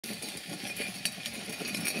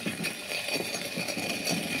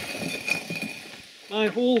My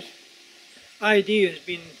whole idea has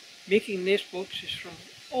been making nest boxes from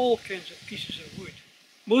all kinds of pieces of wood.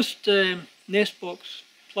 Most nest box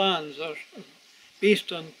plans are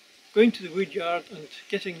based on going to the wood yard and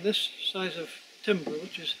getting this size of timber,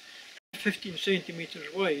 which is 15 centimetres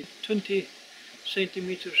wide, 20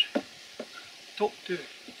 centimetres top to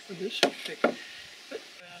this thick. An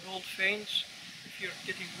old fence, if you're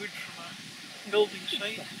getting wood from a building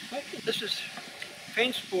site. This is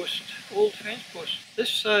fence post, old fence post. This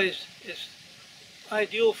size is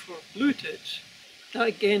ideal for blue tits. That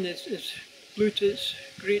again is blue tits,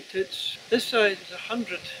 great tits. This size is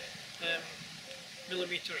 100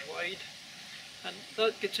 millimetres wide, and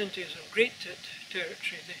that gets into some great tit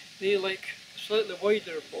territory. They like a slightly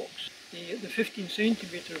wider box. The 15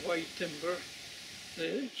 centimetre wide timber,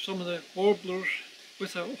 some of the warblers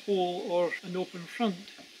with a hole or an open front.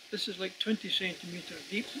 This is like 20 centimetres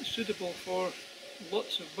deep. It's suitable for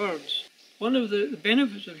lots of birds. One of the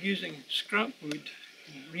benefits of using scrap wood,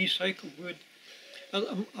 recycled wood,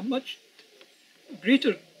 a much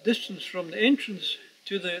greater distance from the entrance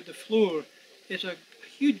to the floor is a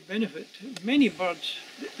huge benefit. Many birds,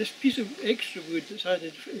 this piece of extra wood that's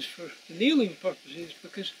added is for nailing purposes,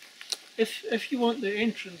 because if you want the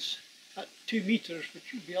entrance at 2 metres,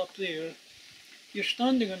 which would be up there, you're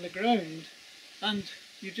standing on the ground and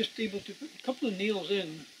you're just able to put a couple of nails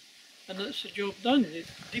in and that's the job done. The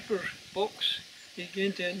deeper box, you get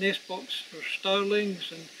into a nest box for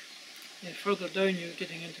starlings, and further down you're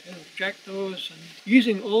getting into kind of jackdaws, and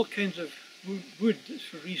using all kinds of wood that's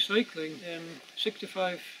for recycling,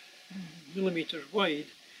 65 millimetres wide,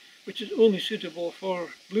 which is only suitable for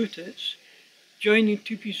blue tits. Joining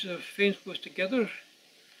two pieces of fence post together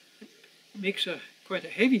makes quite a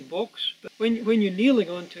heavy box, but when you're nailing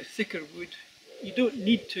onto thicker wood, you don't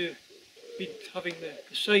need to be having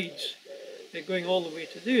the sides going all the way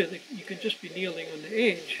to there. You can just be nailing on the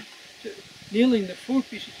edge. So nailing the four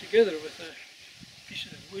pieces together with a piece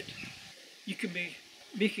of wood, you can be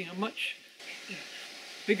making a much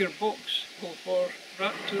bigger box for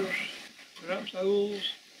raptors, perhaps owls,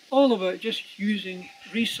 all about just using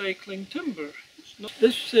recycling timber.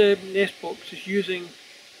 This nest box is using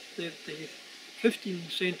the 15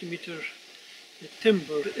 centimetre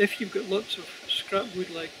timber. But if you've got lots of scrap wood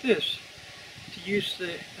like this, to use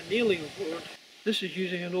a nailing board, this is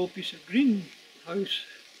using an old piece of greenhouse.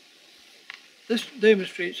 This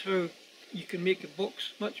demonstrates how you can make a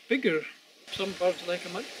box much bigger. Some birds like a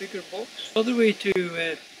much bigger box. Another way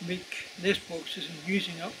to make nest boxes and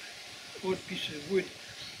using up odd pieces of wood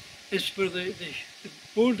is where the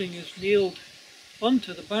boarding is nailed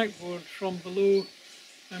onto the backboard from below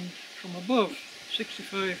and from above,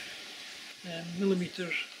 65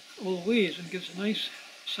 millimetres all ways, and gives a nice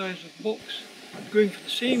size of box. Going for the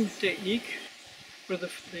same technique where the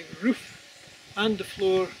roof and the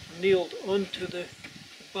floor are nailed onto the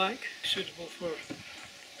back, suitable for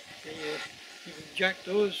even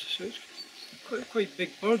jackdaws, so it's quite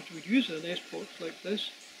big birds would use a nest box like this.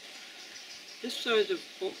 This size of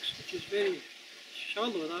box, which is very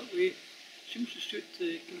shallow that way, seems to suit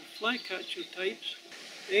the kind of flycatcher types.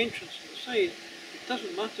 The entrance on the side, it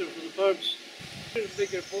doesn't matter for the birds.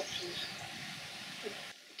 Bigger boxes.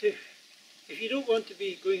 If you don't want to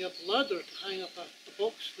be going up a ladder to hang up a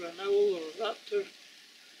box for an owl or a raptor,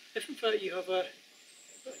 if in fact you have a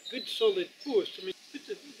good solid post, I mean, put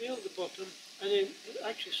the nail at the bottom and then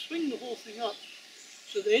actually swing the whole thing up,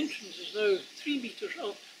 so the entrance is now 3 metres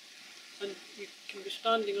up and you can be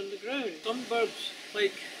standing on the ground. Some birds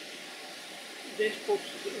like nest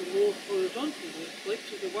boxes that are more horizontal, like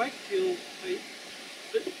the wagtail type,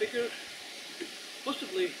 a bit bigger,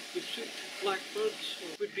 possibly would suit blackbirds,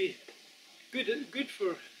 or would be good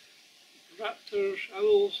for raptors,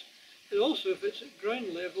 owls, and also if it's at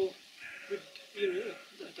ground level, would,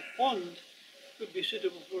 at a pond, would be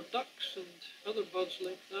suitable for ducks and other birds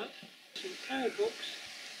like that. This entire box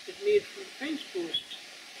is made from fence posts.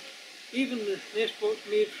 Even the nest box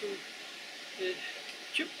made from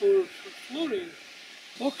chipboard for flooring.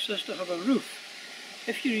 The box has to have a roof.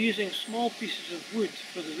 If you're using small pieces of wood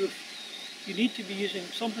for the roof, you need to be using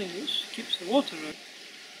something that keeps the water out.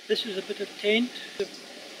 This is a bit of tent, a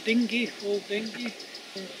dinghy, old dinghy,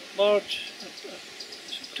 and large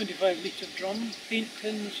 25 litre drum, paint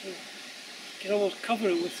tins, so you can always cover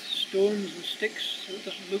it with stones and sticks so it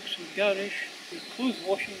doesn't look so garish. The clothes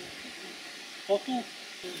washing bottle,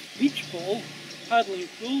 the beach ball, paddling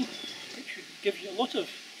pool, which gives you a lot of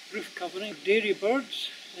roof covering. Dairy birds,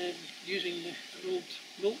 using an old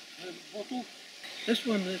milk bottle. This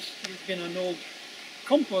one has been an old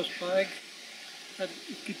compost bag, and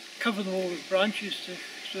you could cover them all with branches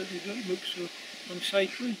so that they don't look so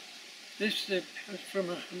unsightly. This is from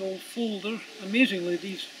an old folder. Amazingly,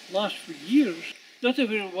 these last for years. Not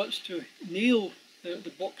everyone wants to nail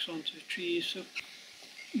the box onto a tree, so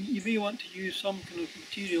you may want to use some kind of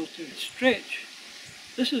material to stretch.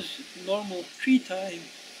 This is normal tree tying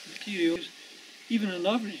material. Even an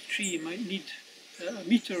average tree might need a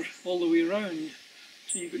metre all the way around,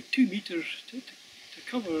 so you've got 2 metres to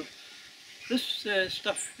cover. This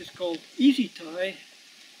stuff is called easy tie.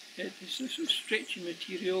 It's a sort of stretchy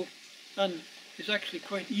material, and it's actually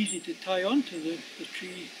quite easy to tie onto the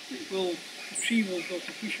tree. The tree will be able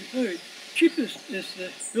to push it out. Cheapest is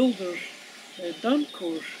the builder's damp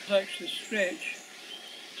course. It's actually stretch,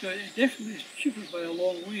 so it definitely is cheaper by a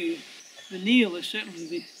long way. The nail is certainly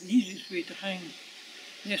the easiest way to hang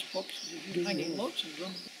nest boxes if you're hanging lots of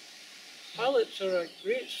them. Pallets are a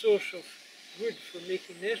great source of wood for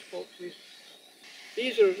making nest boxes.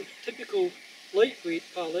 These are typical lightweight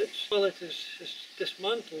pallets. The pallet is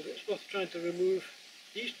dismantled. It's worth trying to remove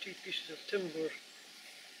these 2 pieces of timber.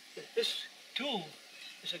 This tool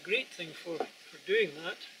is a great thing for doing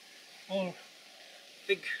that, or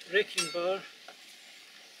big wrecking bar,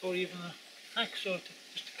 or even a hacksaw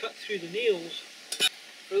just to cut through the nails.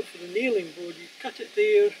 For the nailing board, you cut it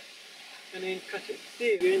there and then cut it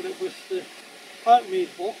there. You end up with the part-made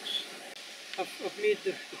box. I've made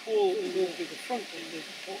the hole in over the front end of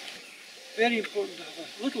the box. Very important to have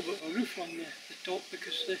a little bit of a roof on the top,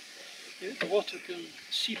 because the water can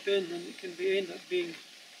seep in and it can end up being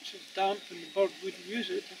sort of damp and the bird wouldn't use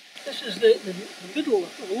it. This is the middle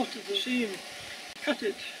of a lot of the same. Cut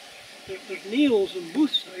it. There's nails on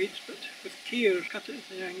both sides, but with care cut it at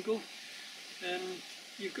the angle.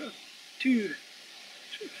 You've got 2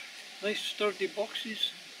 sort of nice sturdy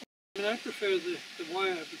boxes. I prefer the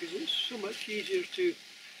wire because it's so much easier to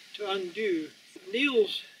undo.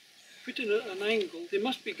 Nails put in at an angle, they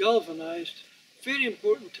must be galvanised. Very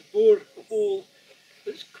important to bore a hole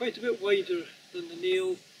that's quite a bit wider than the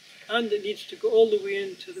nail, and it needs to go all the way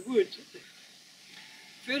into the wood.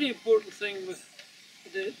 Very important thing with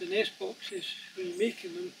the nest boxes when you're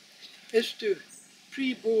making them is to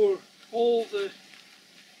pre-bore all the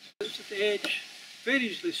slits at the edge. Very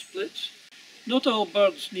easily splits. Not all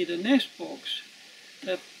birds need a nest box.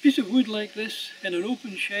 A piece of wood like this in an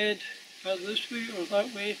open shed, either this way or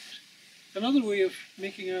that way. Another way of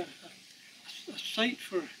making a site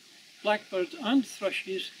for blackbirds and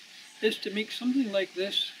thrushes is to make something like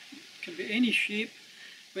this. It can be any shape,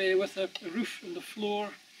 with a roof on the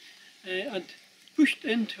floor, and pushed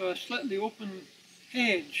into a slightly open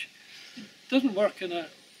hedge. It doesn't work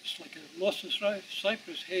it's like a lossless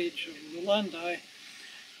cypress hedge or rolandi.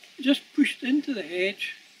 Just pushed into the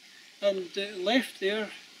hedge and left there.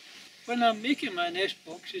 When I'm making my nest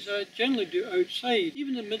boxes, I generally do it outside.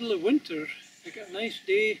 Even in the middle of winter, I get a nice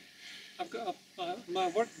day, I've got my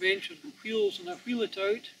workbench with wheels and I wheel it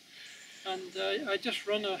out, and I just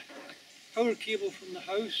run a power cable from the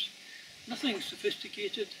house. Nothing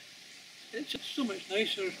sophisticated. It's just so much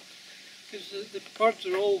nicer because the birds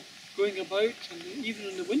are all going about, and even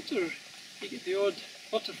in the winter you get the odd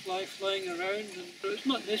butterfly flying around, and it's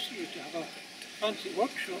not necessary to have a fancy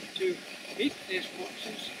workshop to make nest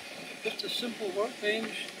boxes. Just a simple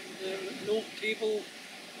workbench and an old table,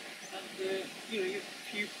 and a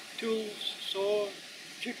few tools, saw,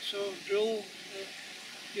 jigsaw, drill,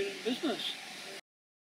 you're in business.